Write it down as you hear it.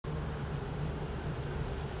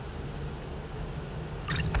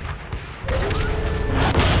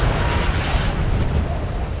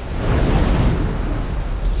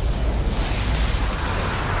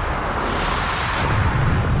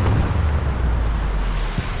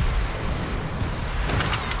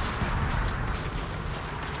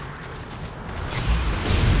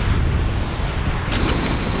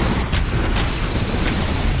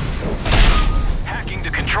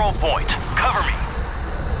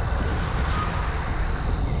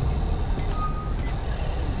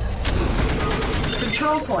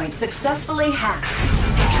Control point successfully hacked.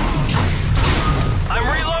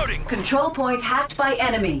 I'm reloading! Control point hacked by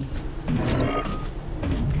enemy.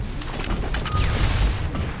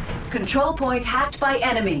 Control point hacked by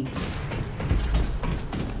enemy.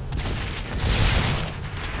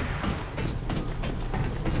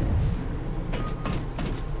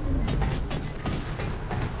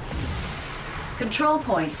 Control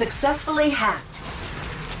point successfully hacked.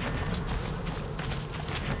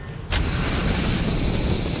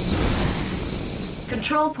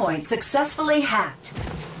 Control point successfully hacked.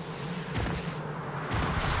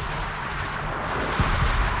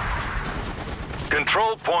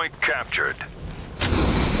 Control point captured.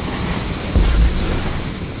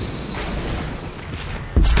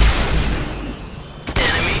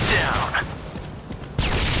 Enemy down.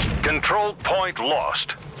 Control point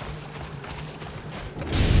lost.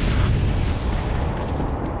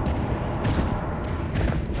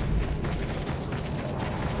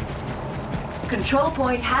 Control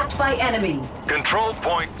point hacked by enemy. Control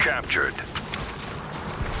point captured.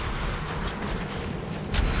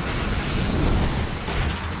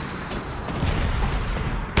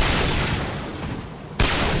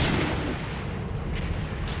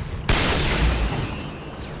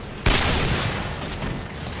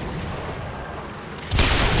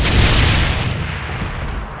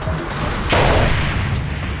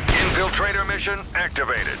 Infiltrator mission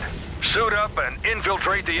activated. Suit up and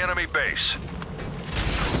infiltrate the enemy base.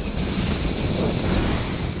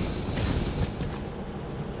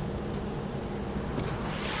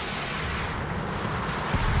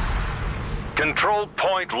 Control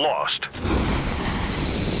point lost.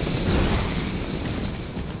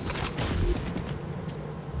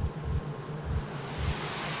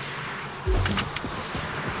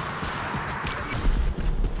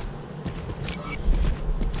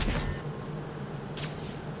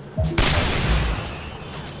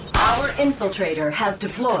 Our infiltrator has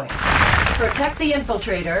deployed. Protect the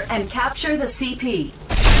infiltrator and capture the CP.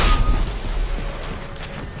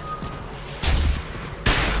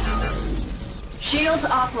 Shields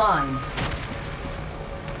offline.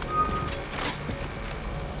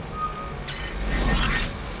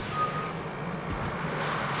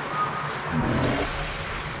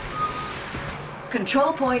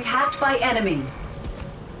 Control point hacked by enemy.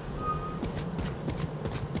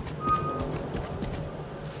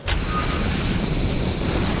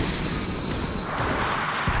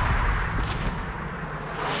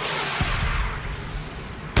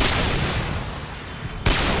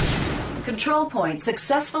 Control point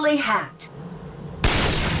successfully hacked.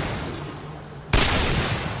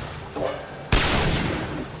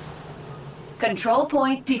 Control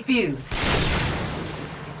point defused.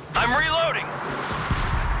 I'm reloading.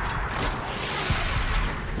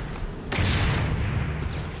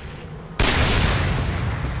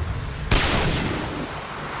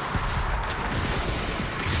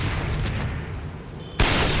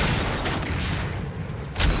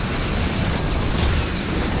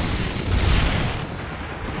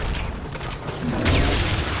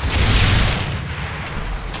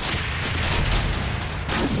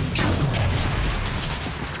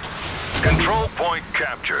 Control point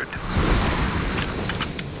captured.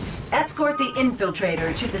 Escort the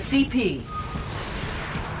infiltrator to the CP.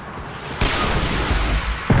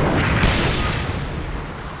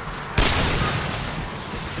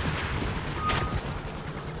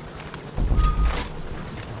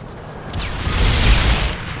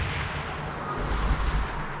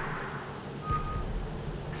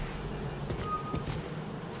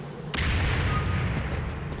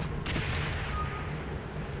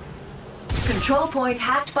 Control point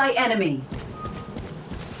hacked by enemy.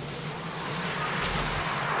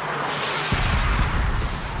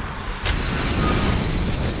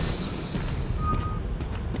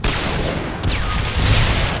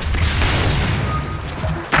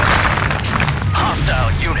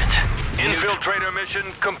 Hostile unit. Infiltrator mission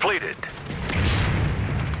completed.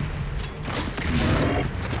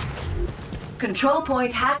 Control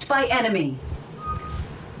point hacked by enemy.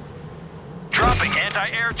 Dropping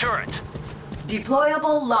anti-air turret.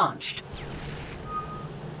 Deployable launched.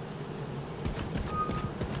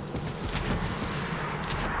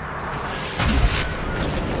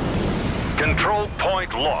 Control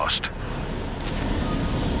point lost.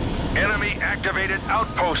 Enemy activated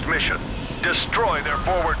outpost mission. Destroy their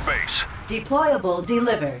forward base. Deployable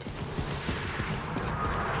delivered.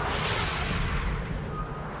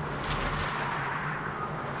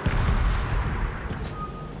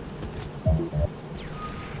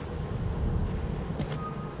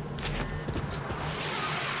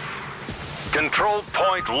 Control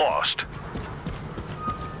point lost.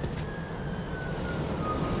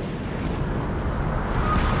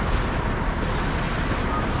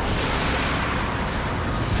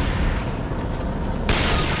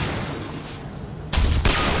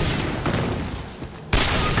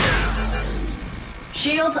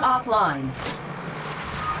 Shields offline.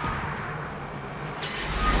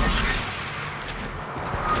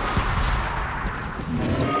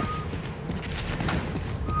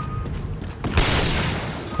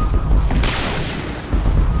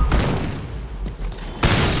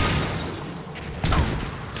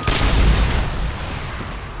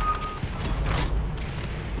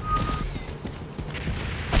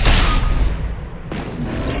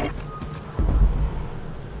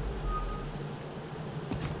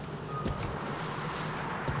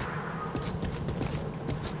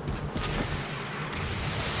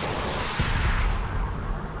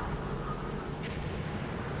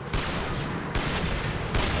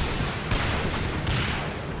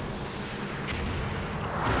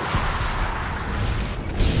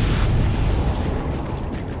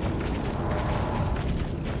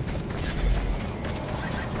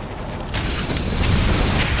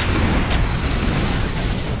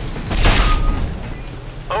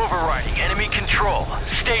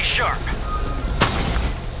 Stay sharp.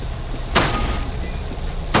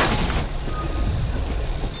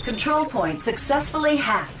 Control point successfully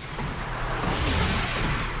hacked.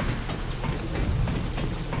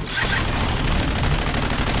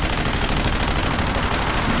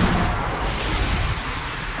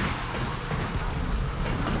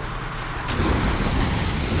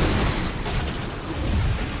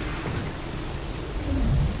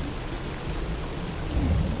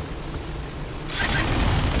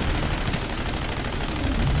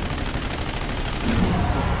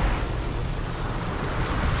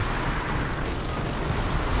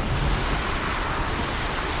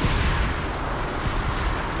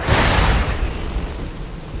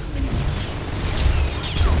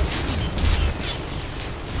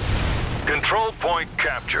 Control point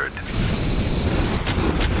captured.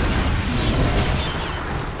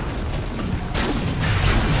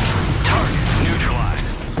 Target neutralized.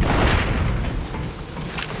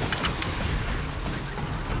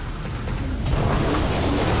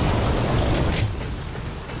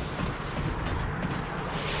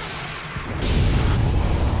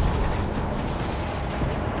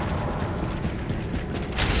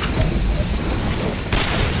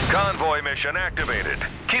 Convoy mission activated.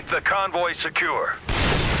 Keep the convoy secure.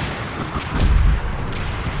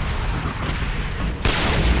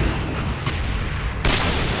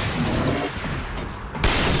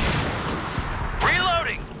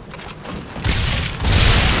 Reloading.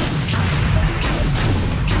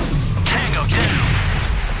 Tango down.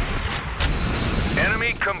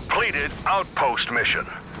 Enemy completed outpost mission.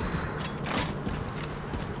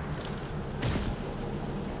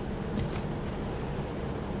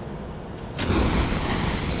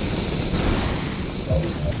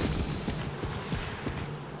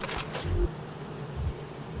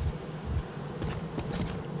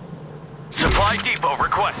 Supply depot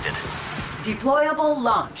requested. Deployable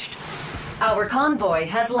launched. Our convoy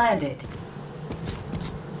has landed.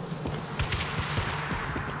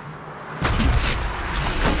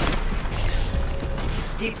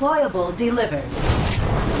 Deployable delivered.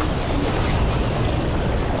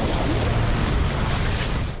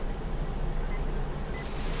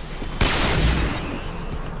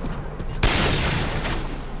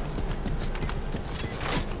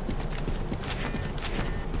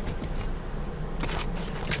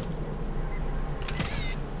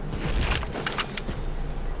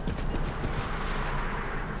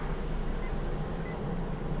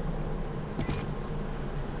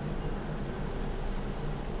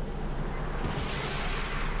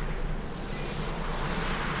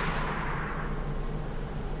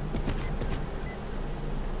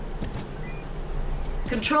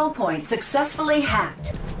 Control point successfully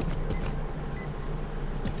hacked.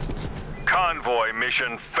 Convoy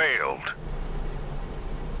mission failed.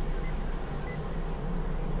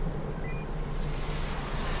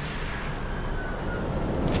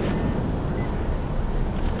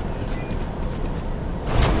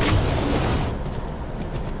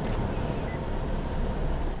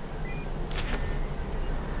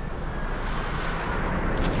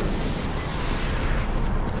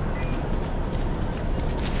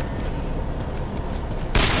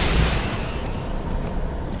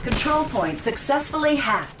 Control point successfully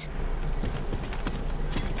hacked.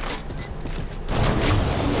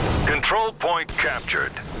 Control point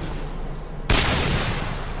captured.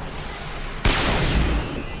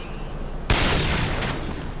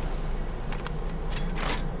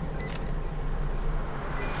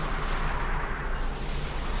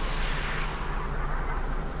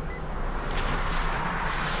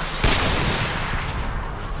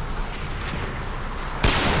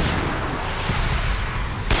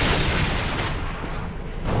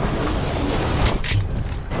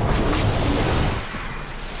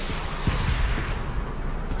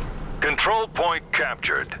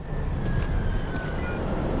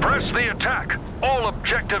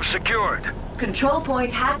 Objective secured. Control point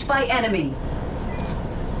hacked by enemy.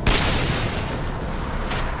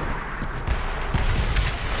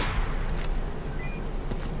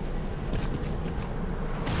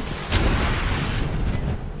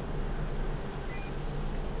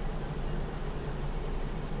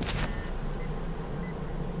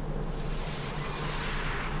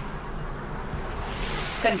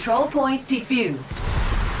 Control point defused.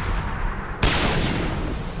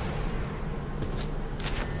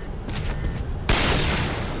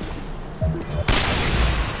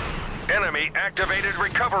 Enemy activated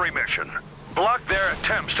recovery mission. Block their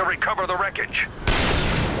attempts to recover the wreckage.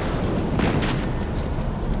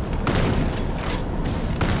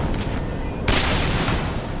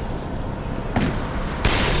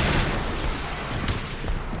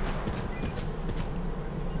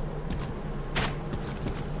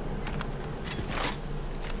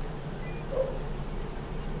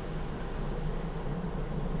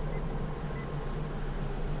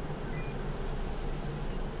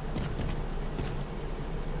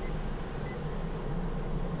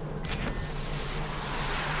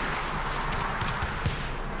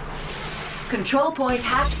 Control point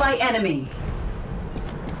hacked by enemy.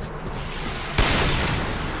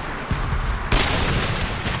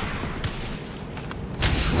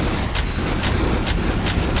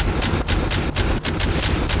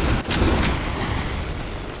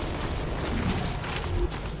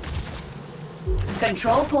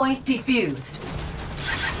 Control point defused.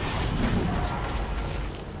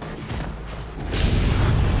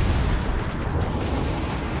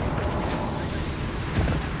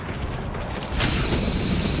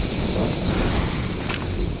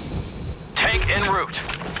 En route.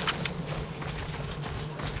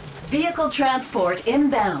 Vehicle transport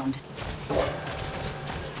inbound.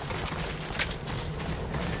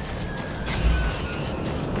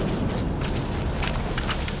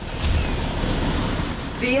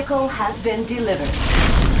 Vehicle has been delivered.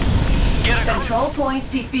 Get a Control point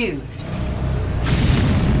defused.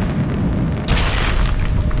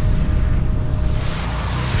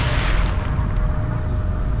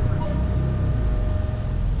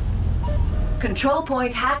 Control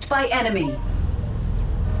point hacked by enemy.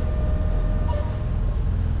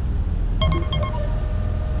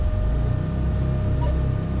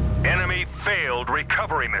 Enemy failed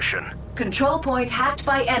recovery mission. Control point hacked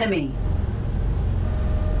by enemy.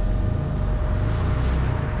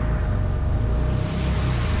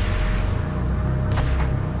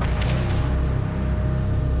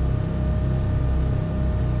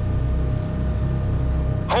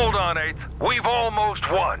 Hold on, 8th. We've almost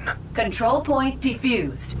won. Control point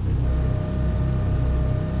defused.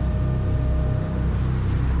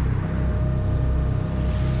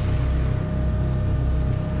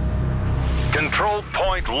 Control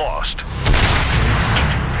point lost.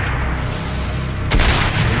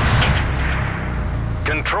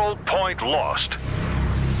 Control point lost.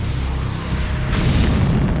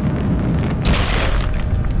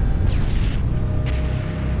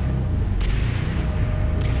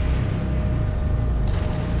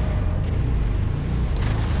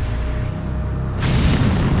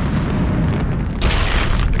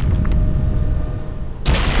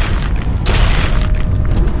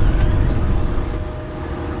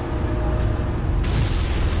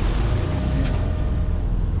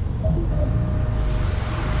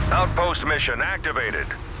 Outpost mission activated.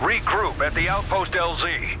 Regroup at the Outpost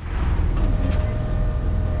LZ.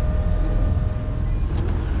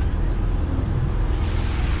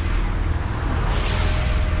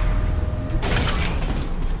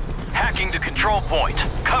 hacking the control point.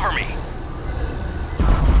 Cover me.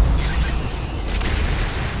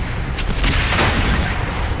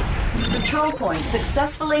 Control point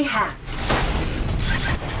successfully hacked.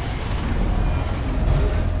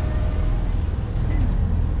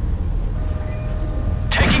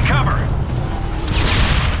 Taking cover.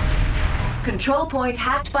 Control point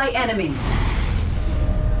hacked by enemy.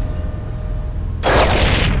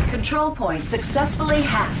 Control point successfully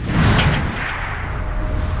hacked.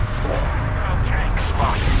 Tank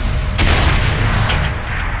spotted.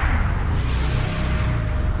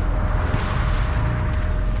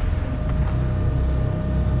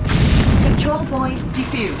 Control point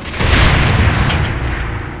defused.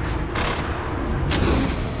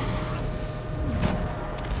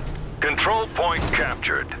 Control point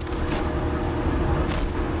captured.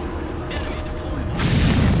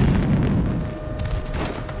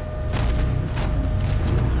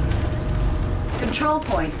 Control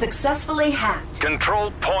point successfully hacked.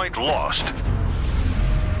 Control point lost.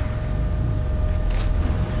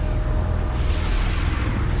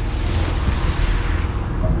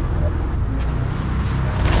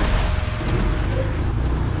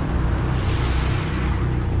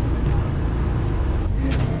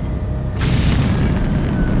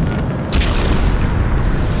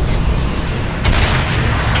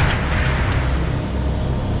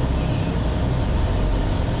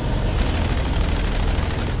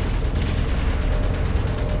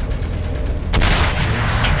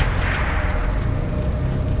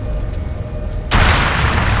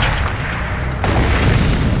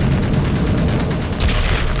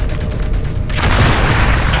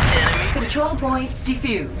 point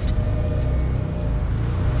defused.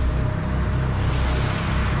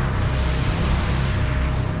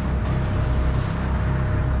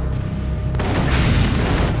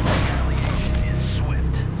 Retaliation is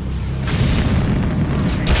swift.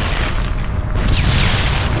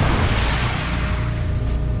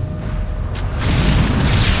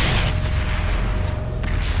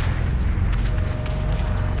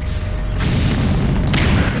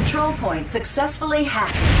 Control point successfully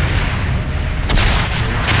hacked.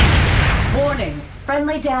 Warning,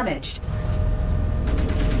 friendly damaged.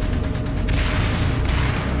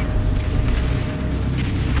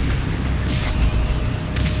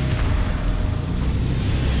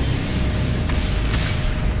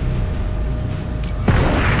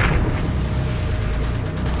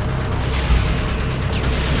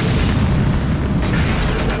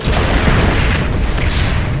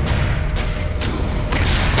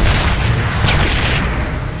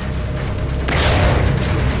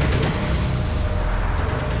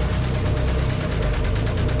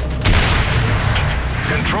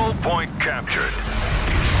 Control point captured.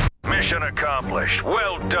 Mission accomplished.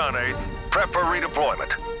 Well done, 8. Prep for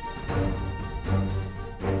redeployment.